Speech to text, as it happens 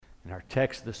And our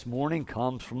text this morning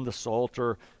comes from the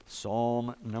Psalter,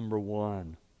 Psalm number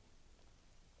 1.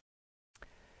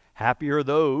 Happy are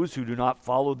those who do not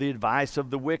follow the advice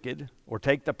of the wicked, or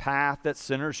take the path that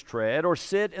sinners tread, or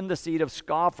sit in the seat of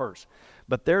scoffers.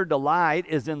 But their delight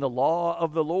is in the law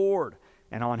of the Lord,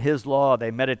 and on his law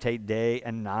they meditate day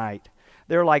and night.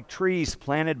 They are like trees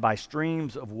planted by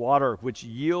streams of water, which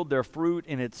yield their fruit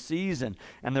in its season,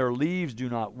 and their leaves do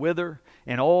not wither.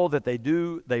 In all that they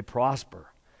do, they prosper.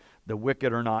 The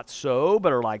wicked are not so,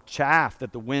 but are like chaff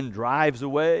that the wind drives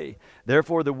away.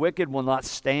 Therefore the wicked will not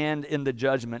stand in the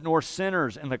judgment, nor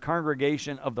sinners in the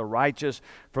congregation of the righteous.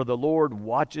 For the Lord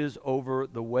watches over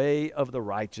the way of the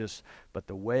righteous, but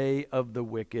the way of the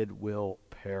wicked will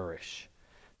perish.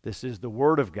 This is the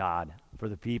word of God for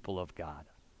the people of God.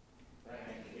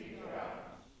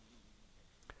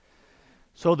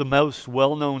 So the most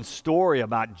well-known story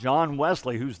about John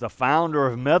Wesley, who's the founder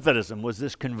of Methodism, was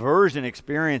this conversion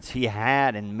experience he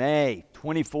had in May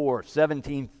 24,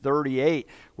 1738,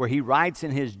 where he writes in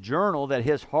his journal that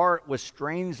his heart was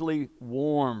strangely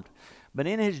warmed. But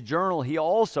in his journal, he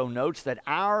also notes that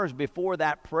hours before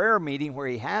that prayer meeting where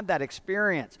he had that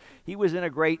experience, he was in a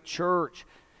great church.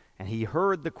 And he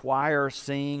heard the choir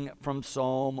sing from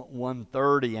Psalm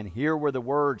 130. And here were the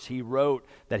words he wrote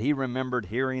that he remembered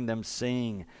hearing them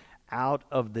sing. Out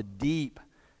of the deep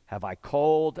have I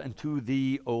called unto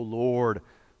thee, O Lord.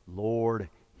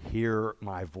 Lord, hear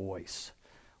my voice.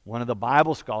 One of the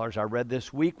Bible scholars I read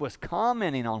this week was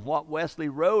commenting on what Wesley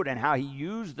wrote and how he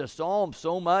used the Psalms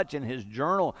so much in his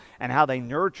journal and how they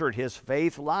nurtured his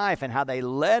faith life and how they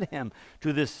led him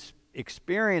to this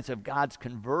experience of God's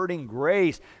converting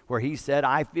grace, where he said,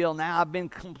 I feel now I've been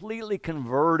completely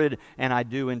converted and I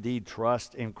do indeed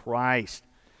trust in Christ.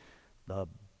 The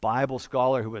Bible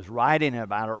scholar who was writing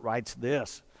about it writes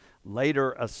this: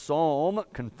 later, a psalm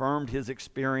confirmed his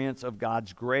experience of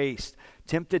God's grace.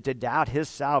 Tempted to doubt his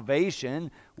salvation,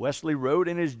 Wesley wrote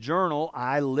in his journal,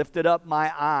 I lifted up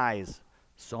my eyes,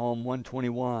 Psalm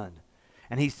 121,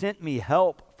 and he sent me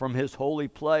help from his holy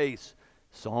place,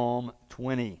 Psalm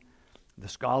 20. The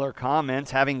scholar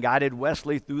comments, having guided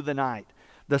Wesley through the night,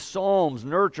 the Psalms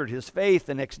nurtured his faith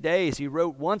the next day. As he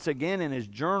wrote once again in his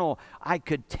journal, I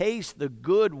could taste the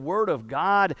good word of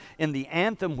God in the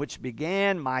anthem which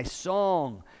began, my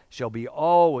song shall be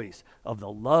always of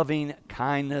the loving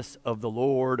kindness of the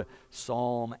Lord,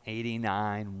 Psalm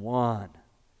 89:1.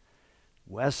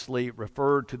 Wesley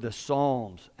referred to the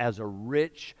Psalms as a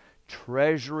rich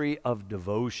treasury of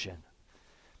devotion.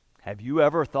 Have you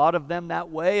ever thought of them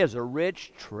that way, as a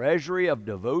rich treasury of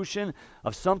devotion,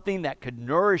 of something that could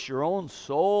nourish your own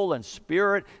soul and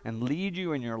spirit and lead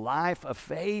you in your life of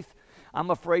faith? I'm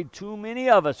afraid too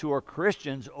many of us who are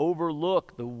Christians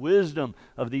overlook the wisdom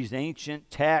of these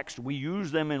ancient texts. We use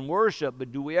them in worship,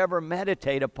 but do we ever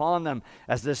meditate upon them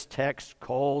as this text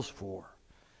calls for?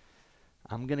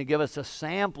 I'm going to give us a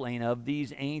sampling of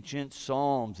these ancient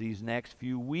psalms these next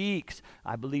few weeks.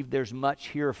 I believe there's much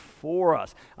here for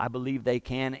us. I believe they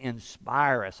can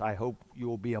inspire us. I hope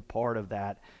you'll be a part of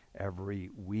that every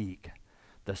week.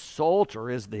 The Psalter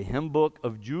is the hymn book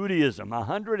of Judaism,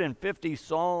 150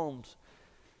 psalms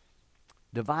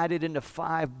divided into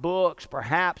 5 books,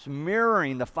 perhaps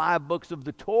mirroring the 5 books of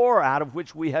the Torah out of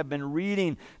which we have been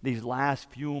reading these last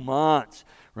few months.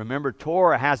 Remember,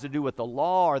 Torah has to do with the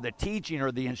law or the teaching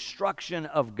or the instruction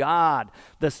of God.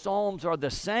 The Psalms are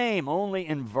the same, only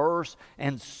in verse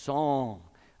and song.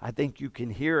 I think you can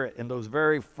hear it in those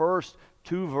very first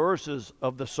 2 verses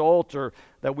of the Psalter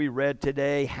that we read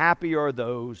today. Happy are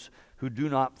those who do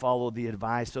not follow the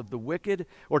advice of the wicked,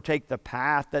 or take the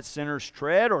path that sinners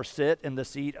tread, or sit in the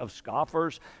seat of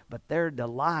scoffers, but their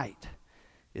delight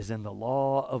is in the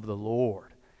law of the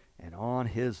Lord, and on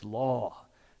his law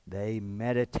they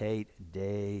meditate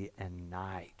day and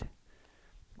night.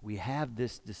 We have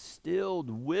this distilled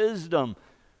wisdom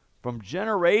from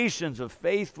generations of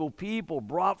faithful people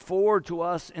brought forward to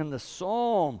us in the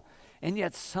psalm, and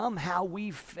yet somehow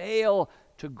we fail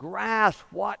to grasp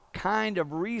what kind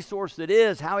of resource it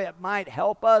is, how it might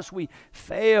help us. We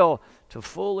fail to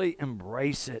fully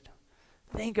embrace it.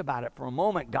 Think about it for a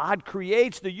moment. God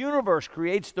creates the universe,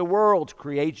 creates the world,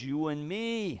 creates you and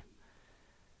me.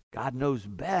 God knows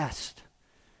best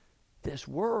this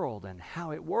world and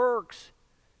how it works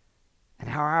and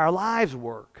how our lives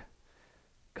work.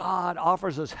 God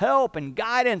offers us help and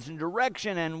guidance and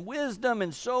direction and wisdom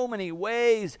in so many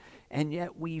ways, and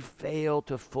yet we fail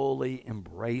to fully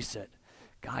embrace it.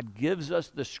 God gives us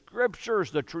the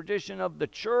scriptures, the tradition of the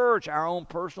church, our own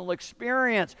personal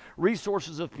experience,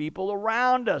 resources of people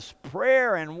around us,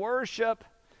 prayer and worship.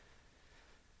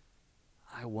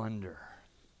 I wonder,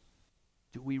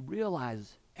 do we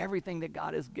realize everything that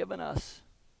God has given us?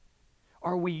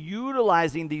 Are we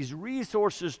utilizing these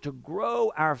resources to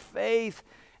grow our faith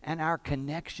and our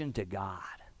connection to God?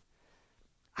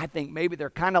 I think maybe they're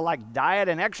kind of like diet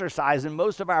and exercise in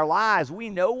most of our lives. We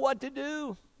know what to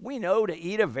do. We know to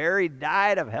eat a varied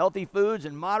diet of healthy foods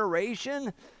in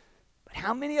moderation. But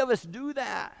how many of us do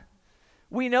that?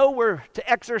 We know we're to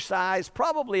exercise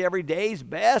probably every day's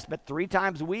best, but 3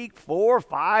 times a week, 4,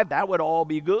 5, that would all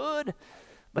be good.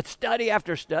 But study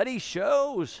after study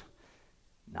shows,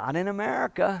 not in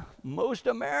America, most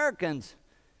Americans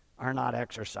are not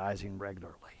exercising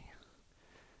regularly.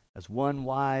 As one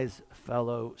wise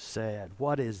fellow said,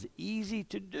 what is easy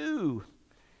to do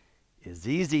is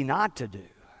easy not to do.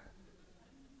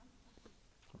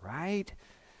 Right?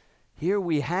 Here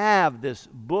we have this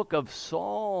book of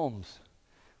Psalms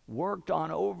worked on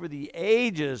over the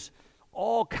ages,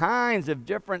 all kinds of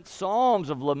different psalms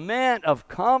of lament, of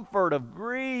comfort, of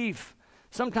grief,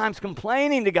 sometimes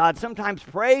complaining to God, sometimes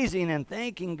praising and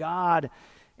thanking God,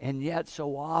 and yet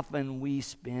so often we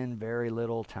spend very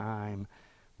little time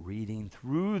reading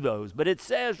through those. But it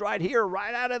says right here,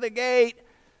 right out of the gate,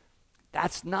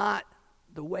 that's not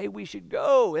the way we should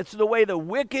go. It's the way the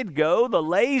wicked go, the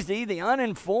lazy, the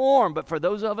uninformed. But for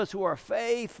those of us who are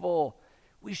faithful,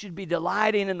 we should be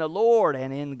delighting in the Lord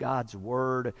and in God's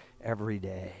word every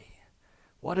day.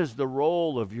 What is the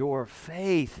role of your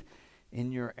faith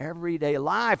in your everyday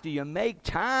life? Do you make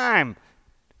time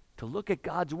to look at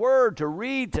God's word, to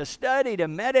read, to study, to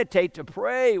meditate, to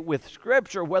pray with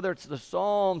Scripture, whether it's the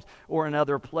Psalms or in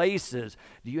other places?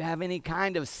 Do you have any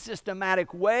kind of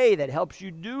systematic way that helps you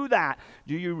do that?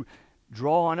 Do you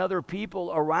draw on other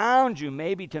people around you,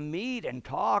 maybe to meet and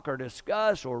talk or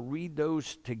discuss or read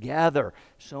those together?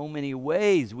 So many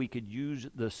ways we could use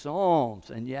the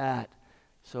Psalms, and yet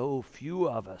so few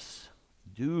of us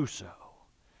do so.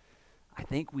 I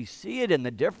think we see it in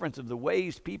the difference of the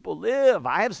ways people live.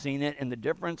 I have seen it in the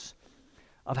difference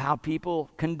of how people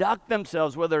conduct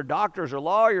themselves, whether they're doctors or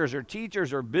lawyers or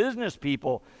teachers or business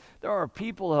people. There are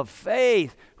people of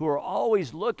faith who are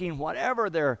always looking, whatever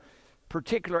their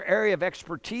particular area of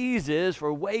expertise is,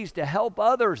 for ways to help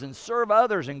others and serve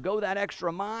others and go that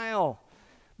extra mile.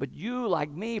 But you, like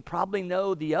me, probably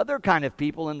know the other kind of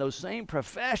people in those same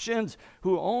professions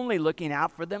who are only looking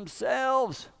out for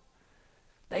themselves.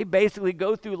 They basically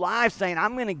go through life saying,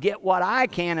 I'm going to get what I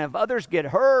can. If others get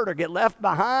hurt or get left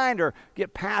behind or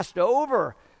get passed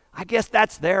over, I guess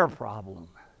that's their problem.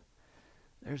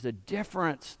 There's a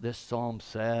difference, this psalm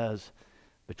says,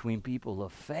 between people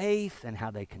of faith and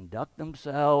how they conduct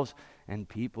themselves and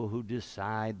people who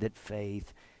decide that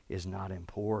faith is not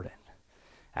important.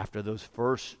 After those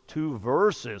first 2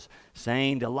 verses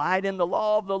saying, delight in the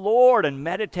law of the Lord and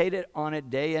meditate on it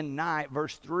day and night,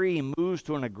 verse 3 moves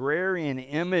to an agrarian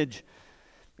image.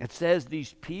 It says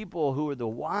these people who are the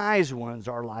wise ones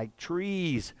are like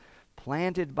trees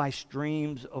planted by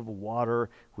streams of water,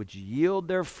 which yield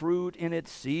their fruit in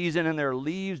its season, and their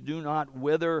leaves do not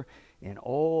wither. In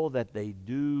all that they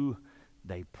do,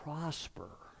 they prosper.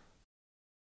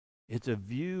 It's a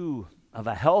view of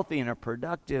a healthy and a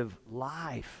productive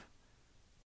life,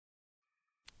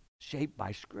 shaped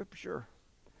by Scripture,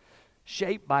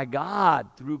 shaped by God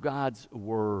through God's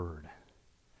Word.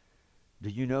 Do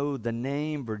you know the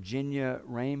name Virginia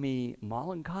Ramey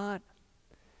Mollenkott?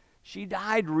 She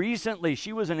died recently.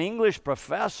 She was an English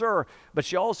professor, but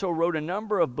she also wrote a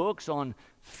number of books on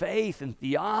faith and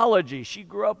theology. She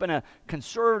grew up in a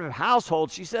conservative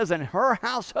household. She says in her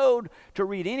household, to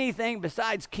read anything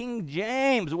besides King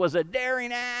James was a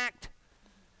daring act.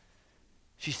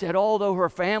 She said although her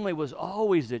family was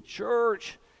always at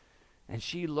church and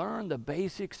she learned the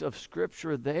basics of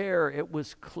Scripture there, it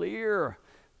was clear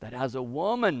that as a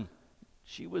woman,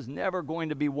 she was never going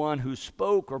to be one who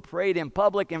spoke or prayed in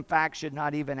public. In fact, should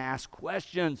not even ask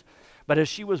questions. But as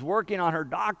she was working on her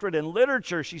doctorate in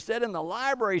literature, she said in the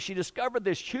library she discovered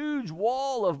this huge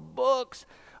wall of books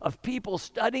of people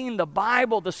studying the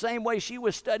Bible the same way she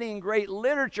was studying great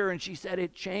literature. And she said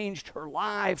it changed her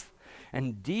life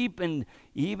and deepened,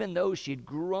 even though she'd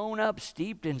grown up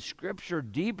steeped in Scripture,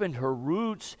 deepened her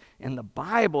roots in the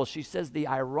Bible. She says the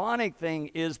ironic thing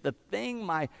is the thing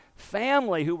my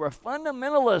family, who were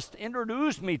fundamentalists,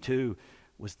 introduced me to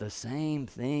was the same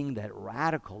thing that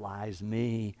radicalized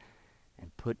me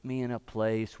and put me in a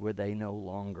place where they no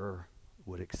longer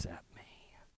would accept me.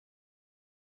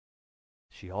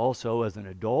 She also, as an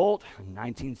adult, in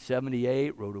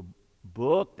 1978, wrote a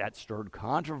book that stirred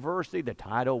controversy. The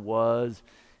title was,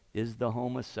 Is the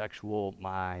Homosexual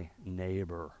My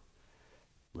Neighbor?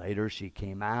 Later, she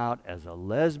came out as a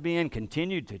lesbian,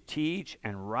 continued to teach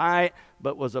and write,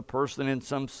 but was a person in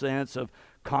some sense of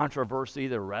controversy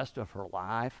the rest of her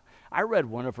life. I read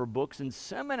one of her books in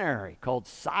seminary called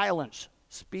Silence,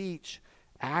 Speech,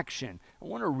 Action. I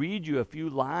want to read you a few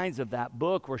lines of that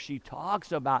book where she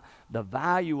talks about the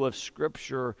value of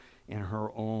Scripture in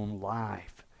her own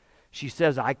life. She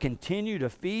says, I continue to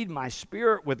feed my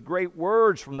spirit with great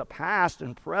words from the past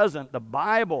and present, the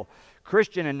Bible,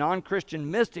 Christian and non-Christian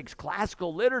mystics,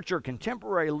 classical literature,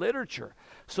 contemporary literature.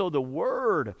 So the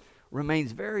Word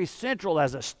remains very central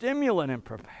as a stimulant and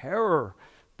preparer,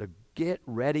 the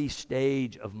get-ready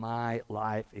stage of my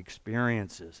life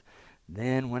experiences.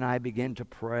 Then when I begin to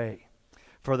pray,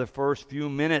 for the first few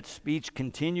minutes, speech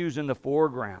continues in the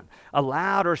foreground.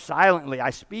 Aloud or silently, I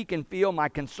speak and feel my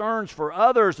concerns for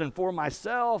others and for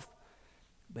myself.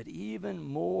 But even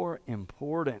more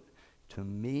important to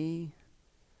me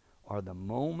are the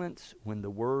moments when the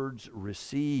words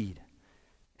recede,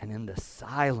 and in the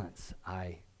silence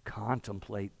I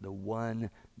contemplate the one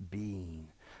being,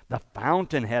 the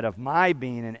fountainhead of my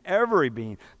being and every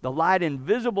being, the light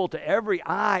invisible to every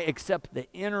eye except the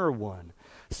inner one.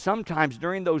 Sometimes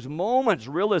during those moments,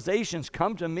 realizations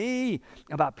come to me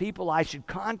about people I should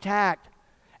contact,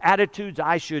 attitudes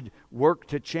I should work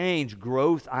to change,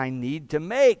 growth I need to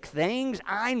make, things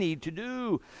I need to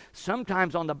do.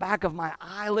 Sometimes on the back of my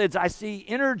eyelids, I see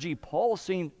energy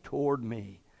pulsing toward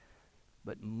me.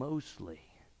 But mostly,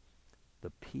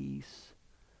 the peace,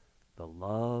 the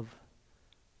love,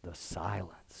 the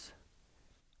silence.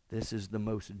 This is the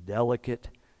most delicate,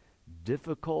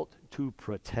 difficult to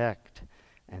protect,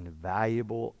 and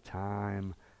valuable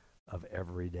time of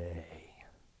every day.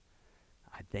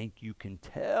 I think you can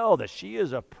tell that she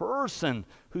is a person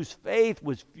whose faith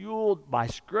was fueled by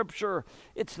Scripture.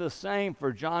 It's the same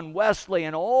for John Wesley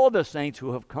and all the saints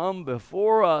who have come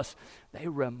before us. They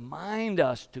remind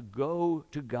us to go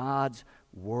to God's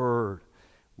Word.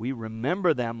 We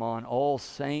remember them on All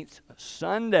Saints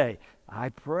Sunday. I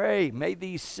pray, may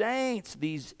these saints,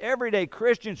 these everyday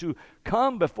Christians who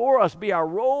come before us be our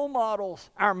role models,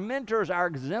 our mentors, our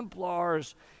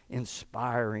exemplars,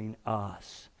 inspiring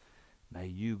us. May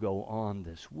you go on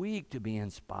this week to be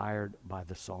inspired by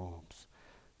the Psalms.